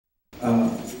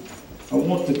I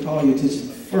want to call your attention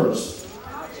first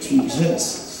to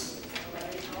Genesis.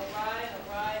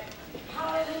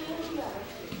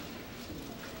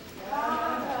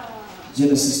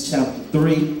 Genesis chapter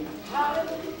 3.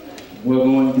 We're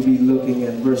going to be looking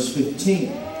at verse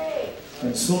 15.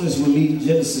 As soon as we leave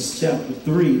Genesis chapter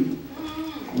 3,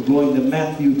 we're going to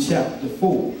Matthew chapter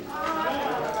 4.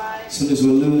 As soon as we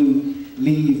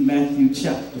leave Matthew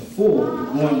chapter 4,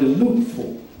 we're going to Luke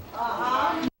 4.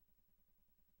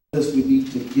 We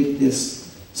need to get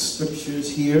this scriptures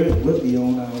here, and we'll be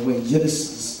on our way.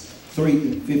 Genesis 3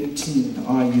 and 15.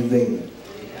 Are you there?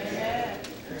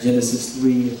 Genesis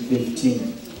 3 and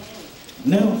 15.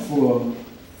 Now for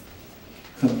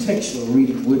contextual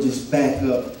reading, we'll just back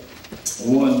up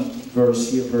one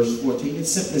verse here, verse 14. It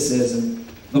simply says, "And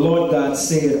the Lord God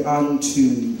said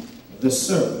unto the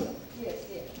serpent,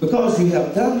 because you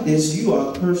have done this, you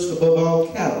are cursed above all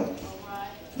cattle,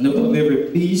 and above every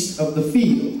beast of the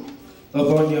field.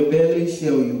 Upon your belly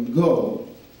shall you go,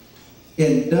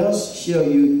 and dust shall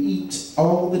you eat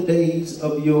all the days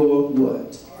of your"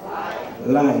 what?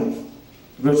 Life.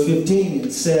 Verse 15,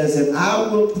 it says, "And I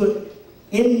will put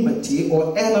enmity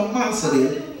or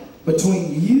animosity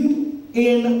between you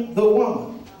and the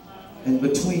woman, and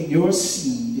between your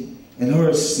seed and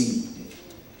her seed.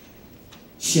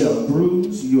 Shall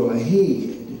bruise your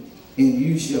head, and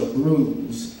you shall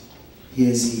bruise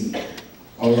his head."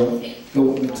 All right, go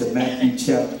with me to Matthew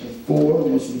chapter 4. I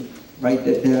want you to write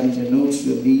that down in your notes.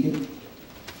 You'll need it.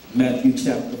 Matthew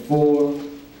chapter 4.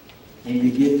 When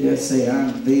you get there, say,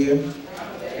 "I'm there."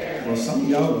 Well, some of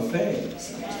y'all are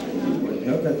fast.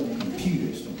 Y'all got the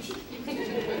computers, don't you?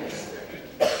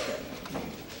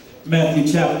 Matthew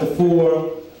chapter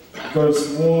 4, verse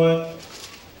 1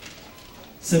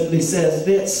 simply says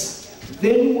this: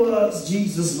 "Then was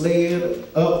Jesus led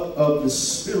up of the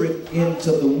Spirit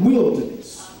into the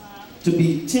wilderness to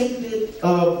be tempted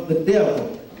of the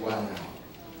devil." Wow.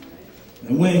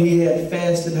 "And when he had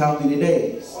fasted how many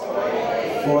days?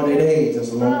 40 days.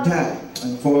 That's a long time.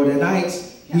 And 40 nights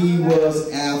he was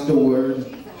afterward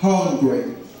hungry."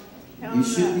 You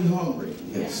should be hungry,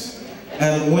 yes.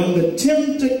 "And when the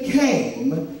tempter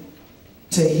came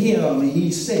to him, he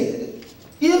said,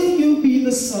 If you be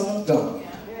the Son of God,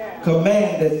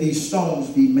 command that these stones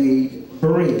be made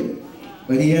bread.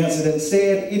 But he answered and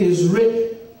said, It is written,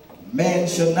 Man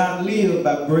shall not live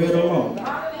by bread alone,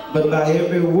 but by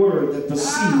every word that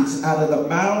proceeds out of the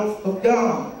mouth of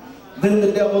God. Then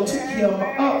the devil took him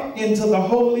up into the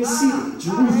holy city,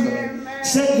 Jerusalem,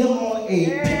 set him on a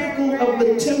pinnacle of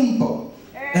the temple,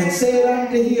 and said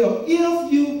unto him,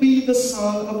 If you be the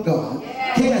Son of God,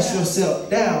 cast yourself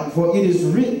down, for it is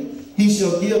written, He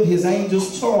shall give his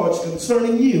angels charge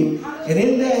concerning you, and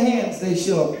in their hands they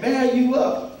shall bear you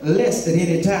up, lest at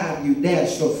any time you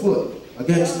dash your foot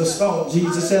against the stone.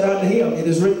 Jesus said unto him, It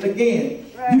is written again,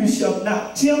 You shall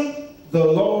not tempt the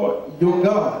Lord your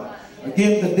God.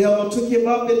 Again the devil took him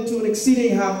up into an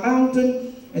exceeding high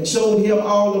mountain, and showed him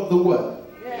all of the what?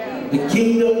 The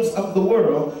kingdoms of the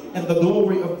world, and the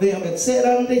glory of them, and said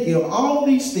unto him, All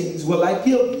these things will I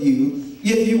give you,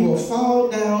 if you will fall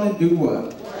down and do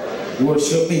what?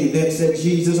 Worship me. Then said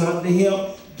Jesus unto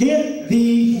him, Get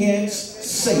thee hence,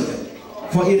 Satan,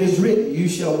 for it is written, You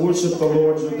shall worship the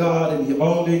Lord your God, and him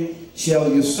only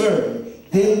shall you serve.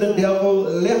 Then the devil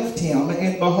left him,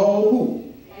 and behold, who?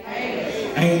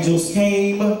 Angels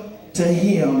came to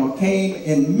him, or came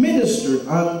and ministered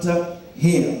unto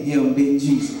him, him being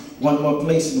Jesus. One more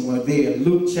place, and we're there.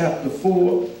 Luke chapter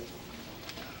 4.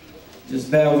 Just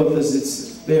bear with us.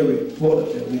 It's very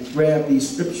important that we grab these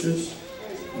scriptures.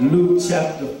 Luke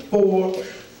chapter 4,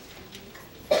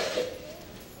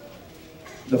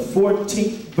 the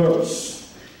 14th verse.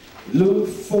 Luke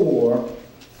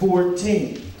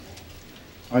 4:14.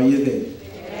 Are you there?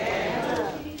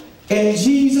 Yeah. "And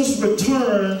Jesus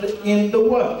returned in the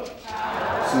what?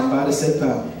 Power." Somebody say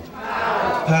power.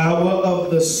 Power of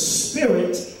the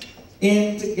Spirit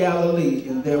into Galilee.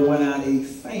 And there went out a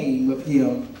fame of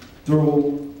him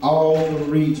through all the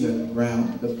region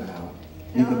round about.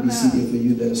 You can be seated for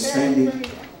you that are standing.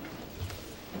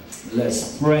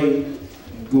 Let's pray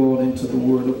and go on into the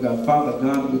Word of God. Father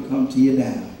God, we come to you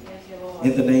now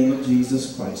in the name of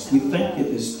Jesus Christ. We thank you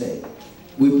this day.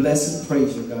 We bless and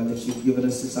praise you, God, that you've given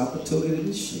us this opportunity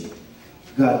to share.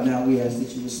 God, now we ask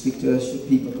that you will speak to us, your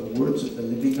people, the words of the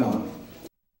living God.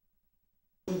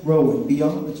 Grow and be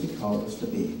all that you call us to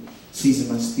be. Season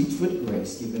my speech with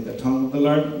grace. Give me the tongue of the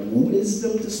learned,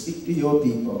 wisdom to speak to your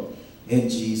people. In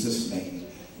Jesus' name.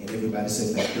 And everybody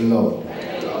say, Thank the Lord.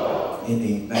 Thank the Lord. And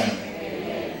amen.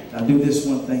 Amen. Now do this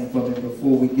one thing for me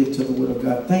before we get to the Word of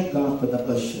God. Thank God for the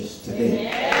ushers today.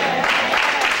 Amen.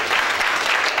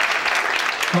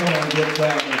 give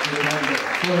God a good hand of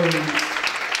praise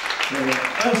for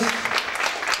us.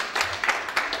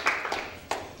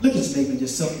 Look at his neighbor and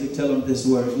just simply tell him this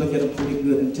word. Look at him pretty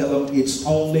good and tell him it's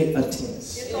only a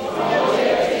test. It's only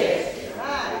a test.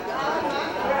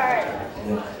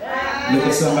 Yeah. Look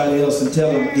at somebody else and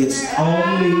tell them it's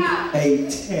only a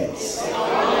test.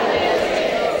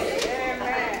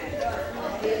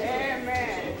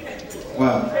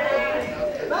 Wow.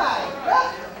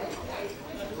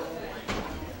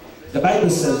 The Bible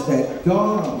says that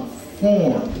God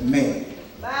formed man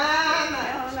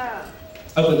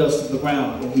of the dust of the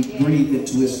ground, and he breathed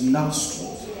into his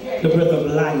nostrils the breath of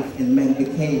life, and man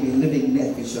became a living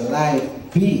nephesh, a live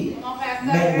being.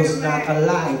 Man was not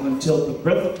alive until the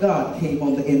breath of God came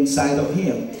on the inside of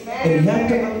him. And you have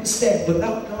to understand,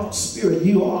 without God's Spirit,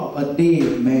 you are a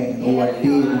dead man or a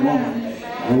dead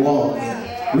woman walking.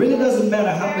 It really doesn't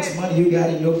matter how much money you got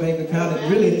in your bank account. It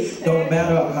really don't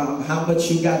matter how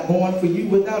much you got going for you.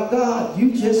 Without God,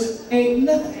 you just ain't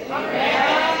nothing.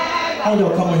 I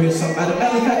don't come on here, somebody.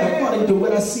 Matter of fact, according to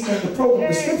what I see in the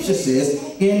program, the scripture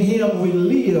says, in him we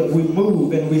live, we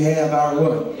move, and we have our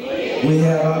what? We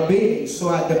have our being. So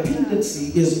our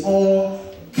dependency is on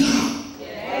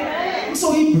God.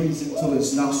 So he breathes into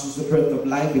his nostrils the breath of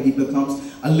life, and he becomes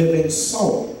a living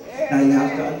soul. Now you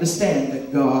have to understand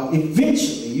that God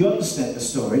eventually, you understand the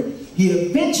story, he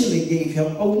eventually gave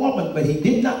him a woman, but he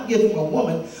did not give him a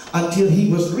woman until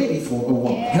he was ready for a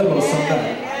woman. Hello,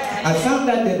 somebody. I found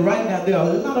out that right now there are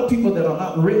a lot of people that are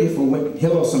not ready for women.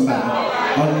 Hello, somebody.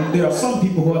 There are some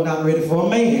people who are not ready for a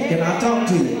man. Can I talk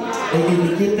to you? They need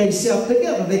to get themselves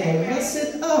together. They can mess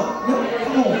it up.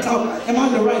 Come on, talk. Am I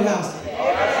in the right house?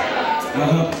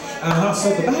 So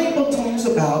the Bible talks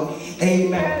about,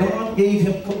 amen, God gave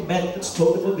him commandments,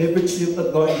 told him of every tree of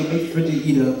the garden you may freely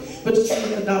eat of. But the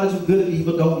tree of the knowledge of good and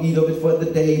evil, don't eat of it, for the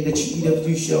day that you eat of it,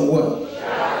 you shall what?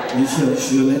 You shall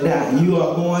surely die. You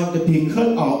are going to be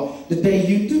cut off the day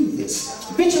you do this.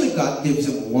 Eventually God gives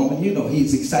him a woman. You know,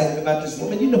 he's excited about this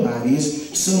woman. You know how it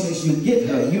is. As soon as you get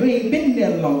her, you ain't been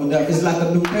there long enough. It's like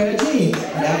a new pair of jeans.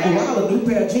 And after a while, a new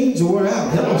pair of jeans will wear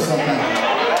out. Hello, somebody.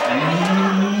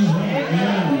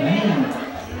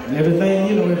 Everything,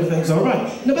 you know, everything's all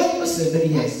right. And the Bible says that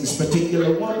he has this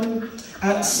particular woman.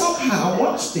 And somehow,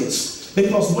 watch this,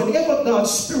 because whenever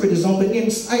God's Spirit is on the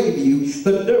inside of you,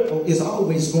 the devil is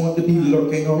always going to be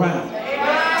lurking around.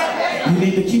 You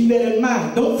need to keep that in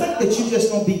mind. Don't think that you're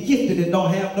just going to be gifted and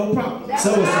don't have no problems.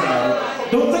 So somebody.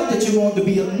 Don't think that you're going to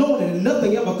be anointed and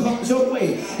nothing ever comes your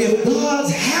way. If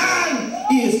God's hand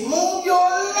is on your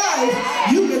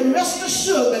life, you can rest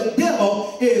assured the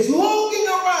devil is looking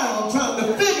around trying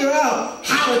to figure out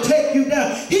how to take you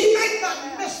down. He may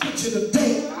not mess with you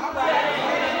today.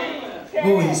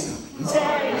 Oh, he's coming. He's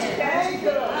coming.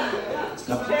 He's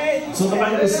coming. So the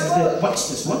Bible says that, watch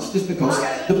this, because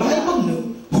the Bible knew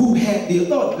who had the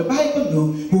authority. The Bible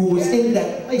knew who was in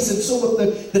that place. And so what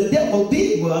the devil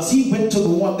did was he went to the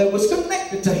one that was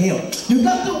connected to him. You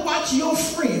got to watch your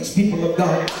friends, people of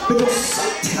God, because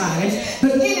sometimes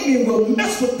the enemy will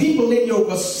mess with people in your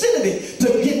vicinity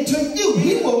to get to you.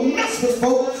 He will mess with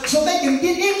folks so they can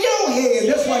get in your head.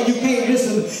 That's why you can't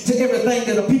listen to everything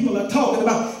that the people are talking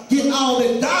about. Get all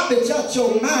the garbage out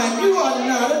your mind. You are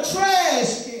not a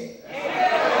trash can.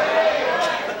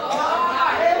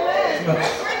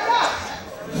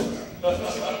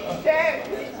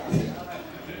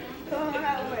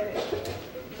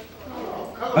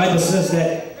 Bible says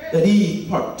that Eve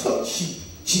partook.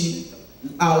 She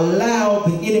allowed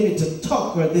the enemy to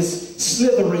talk her, this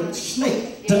slithering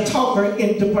snake, to talk her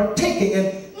into partaking, and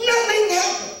nothing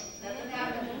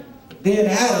happened. Then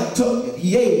Adam took it.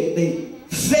 He ate it. They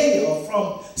fell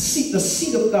from the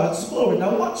seat of God's glory.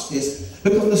 Now watch this,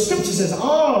 because the scripture says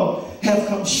all have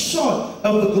come short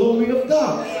of the glory of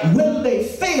God. When they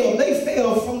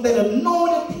fell from that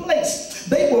anointed place.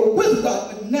 They were with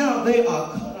God, but now they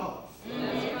are cut off.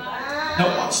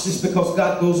 Now watch this, because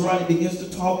God goes around and begins to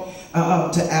talk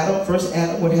to Adam. First,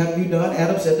 Adam, what have you done?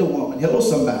 Adam said to the woman. Hello,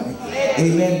 somebody.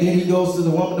 Amen. Then he goes to the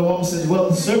woman. The woman says, well,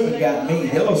 the serpent got me.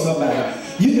 Hello, somebody.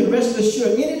 You can rest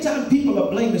assured, anytime people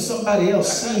are blaming somebody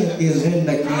else, sin is in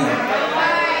the camp.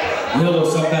 Hello,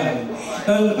 somebody.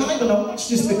 The Bible, now watch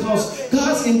this, because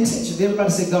God's intention,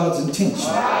 everybody say God's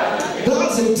intention.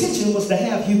 God's intention was to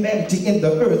have humanity in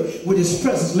the earth with his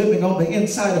presence living on the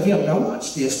inside of him. Now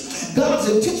watch this. God's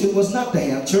intention was not to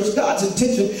have church. God's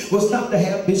intention was not to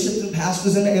have bishops and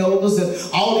pastors and elders and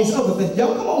all these other things.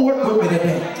 Y'all come on, work with me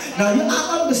today. Now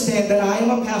I understand that I am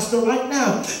a pastor right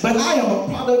now, but I am a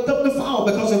product of the fall,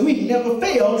 because if we never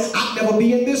fail, I'd never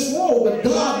be in this world. But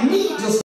God needs us.